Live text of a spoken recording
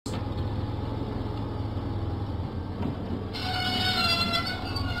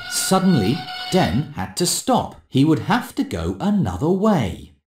Suddenly, Den had to stop. He would have to go another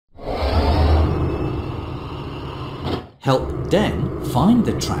way. Help Den find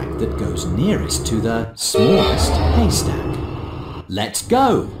the track that goes nearest to the smallest haystack. Let's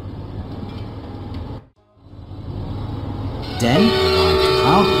go! Den arrived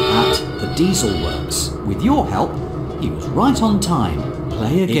proudly at the diesel works. With your help, he was right on time.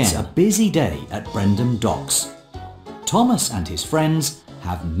 Play again. It's a busy day at Brendam Docks. Thomas and his friends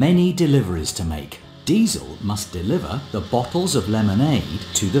have many deliveries to make. Diesel must deliver the bottles of lemonade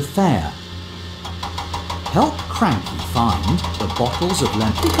to the fair. Help Cranky find the bottles of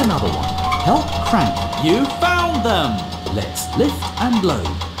lemonade. Pick another one. Help Cranky. You found them! Let's lift and load.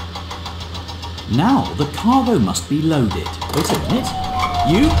 Now the cargo must be loaded. Wait a minute.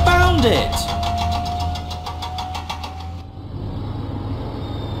 You found it!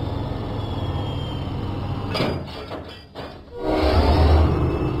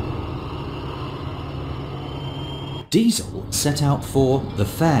 Diesel set out for the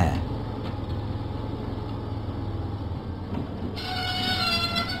fair.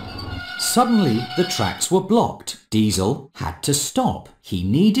 Suddenly, the tracks were blocked. Diesel had to stop. He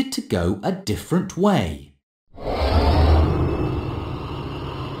needed to go a different way.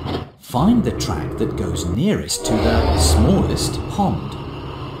 Find the track that goes nearest to the smallest pond.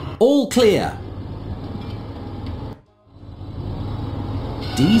 All clear!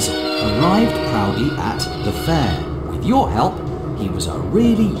 Diesel arrived proudly at the fair. With your help, he was a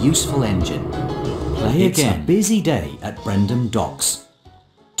really useful engine. Play again. It's a busy day at Brendam Docks.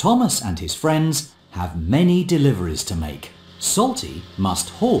 Thomas and his friends have many deliveries to make. Salty must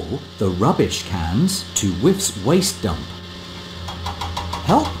haul the rubbish cans to Whiff's waste dump.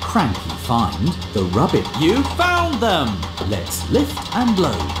 Help Cranky find the rubbish. You found them! Let's lift and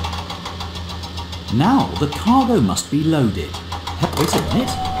load. Now the cargo must be loaded. Wait a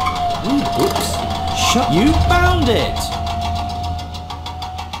minute. Oops. Shut. You found it!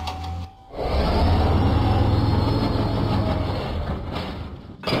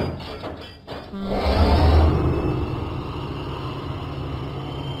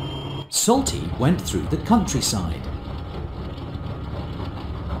 Salty went through the countryside.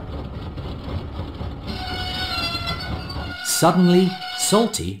 Suddenly,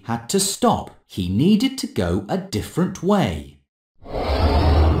 Salty had to stop. He needed to go a different way.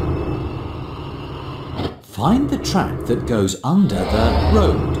 Find the track that goes under the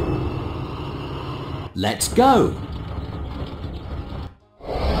road. Let's go!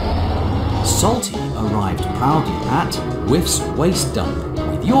 Salty arrived proudly at Whiff's waste dump.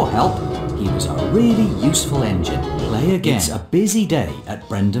 With your help, he was a really useful engine. Play again. It's a busy day at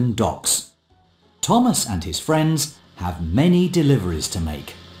Brendam Docks. Thomas and his friends have many deliveries to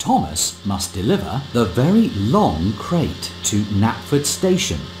make. Thomas must deliver the very long crate to Knapford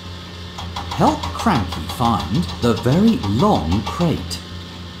Station. Help Cranky find the very long crate.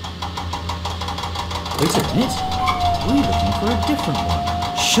 Wait a minute. We're looking for a different one.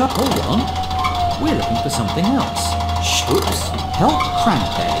 Hold on. We're looking for something else. Oops. Help Crank.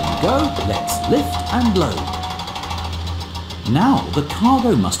 There you go. Let's lift and load. Now the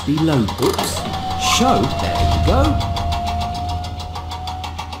cargo must be loaded. Oops. There you go.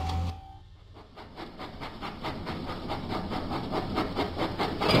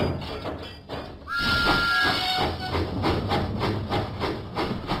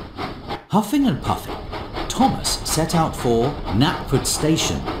 Huffing and puffing, Thomas set out for Knapford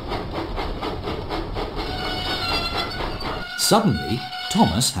Station. Suddenly,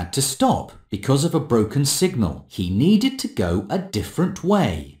 Thomas had to stop because of a broken signal. He needed to go a different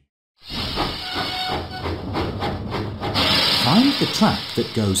way. Find the track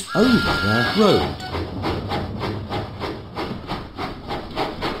that goes over the road.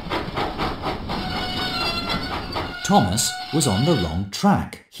 Thomas was on the wrong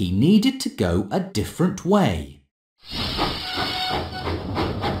track. He needed to go a different way.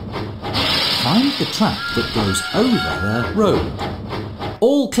 Find the track that goes over the road.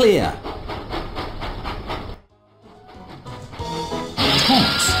 All clear!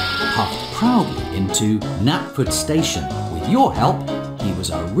 Thomas puffed proudly into Knapford Station. With your help, he was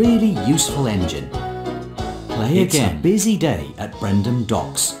a really useful engine. Play again. It's a busy day at Brendam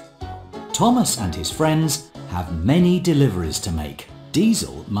Docks. Thomas and his friends have many deliveries to make.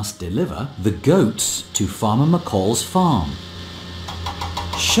 Diesel must deliver the goats to Farmer McCall's farm.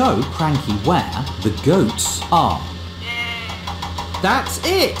 Show Cranky where the goats are. That's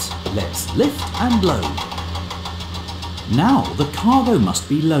it! Let's lift and load. Now the cargo must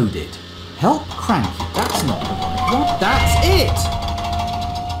be loaded. Help Cranky. That's not the right one. That's it!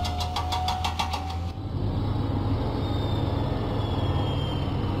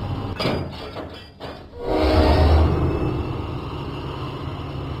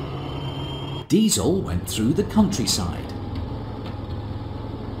 Diesel went through the countryside.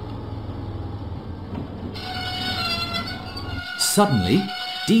 Suddenly,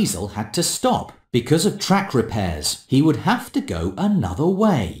 Diesel had to stop because of track repairs. He would have to go another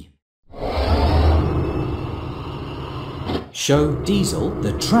way. Show Diesel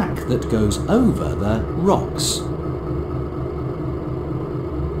the track that goes over the rocks.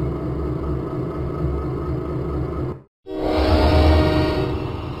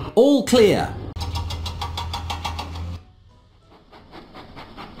 All clear.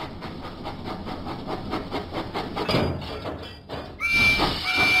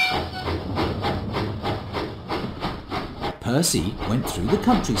 Percy went through the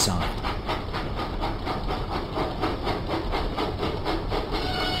countryside.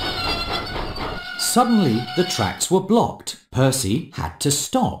 Suddenly, the tracks were blocked. Percy had to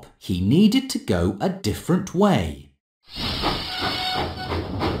stop. He needed to go a different way.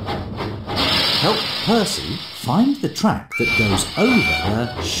 Help Percy find the track that goes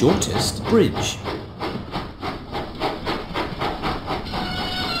over the shortest bridge.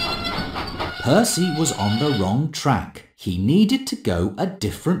 Percy was on the wrong track. He needed to go a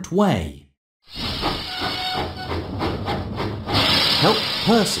different way. Help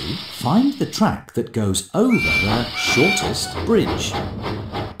Percy find the track that goes over the shortest bridge.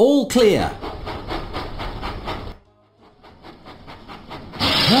 All clear.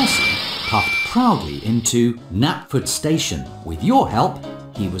 Percy puffed proudly into Knapford Station. With your help,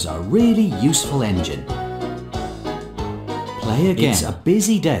 he was a really useful engine. Play again. It's a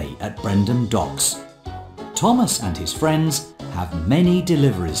busy day at Brendam Docks. Thomas and his friends have many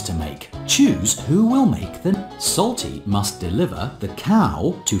deliveries to make. Choose who will make them. Salty must deliver the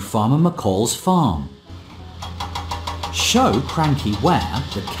cow to Farmer McCall's farm. Show Cranky where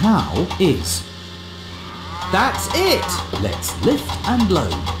the cow is. That's it! Let's lift and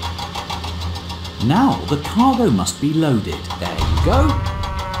load. Now the cargo must be loaded. There you go.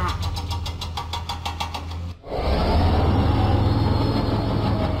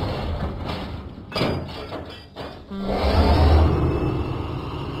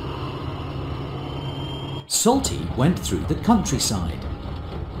 Salty went through the countryside.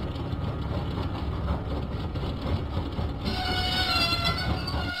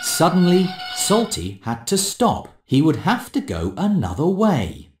 Suddenly, Salty had to stop. He would have to go another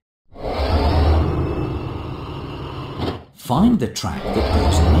way. Find the track that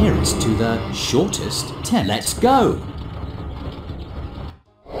goes nearest to the shortest tent. Let's go!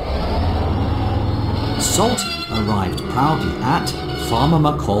 Salty arrived proudly at Farmer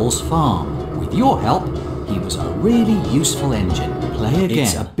McCall's farm. With your help, he was a really useful engine. Play again.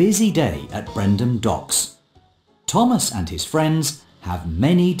 It's a busy day at Brendam Docks. Thomas and his friends have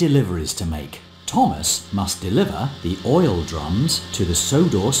many deliveries to make. Thomas must deliver the oil drums to the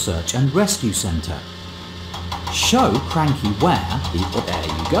Sodor Search and Rescue Centre. Show Cranky where the... There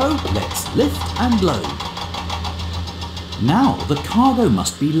you go. Let's lift and load. Now the cargo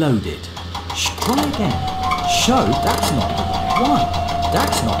must be loaded. Try again. Show that's not the right one.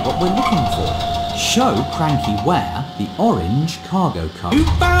 That's not what we're looking for. Show Cranky where the orange cargo car... You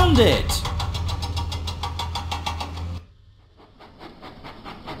found it!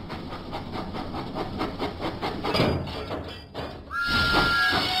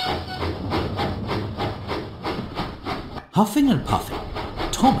 Huffing and puffing,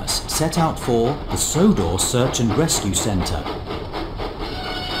 Thomas set out for the Sodor Search and Rescue Centre.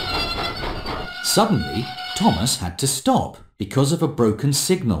 Suddenly, Thomas had to stop because of a broken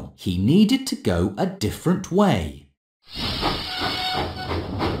signal. He needed to go a different way.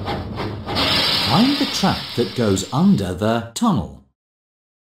 Find the track that goes under the tunnel.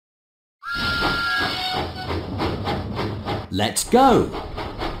 Let's go!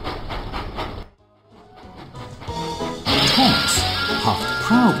 Thomas puffed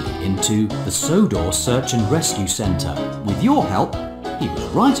proudly into the Sodor Search and Rescue Centre. With your help, he was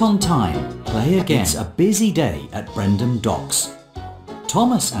right on time. Play again. It's a busy day at Brendam Docks.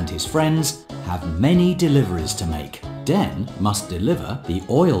 Thomas and his friends have many deliveries to make. Den must deliver the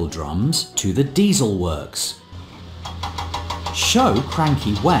oil drums to the diesel works. Show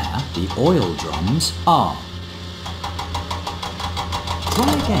Cranky where the oil drums are.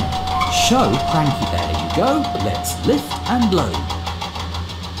 Try again. Show Cranky. There you go. Let's lift and load.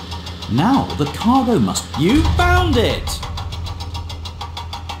 Now the cargo must... You found it!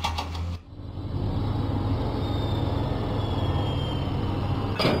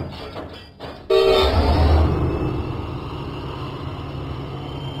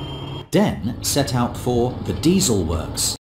 Den set out for the diesel works.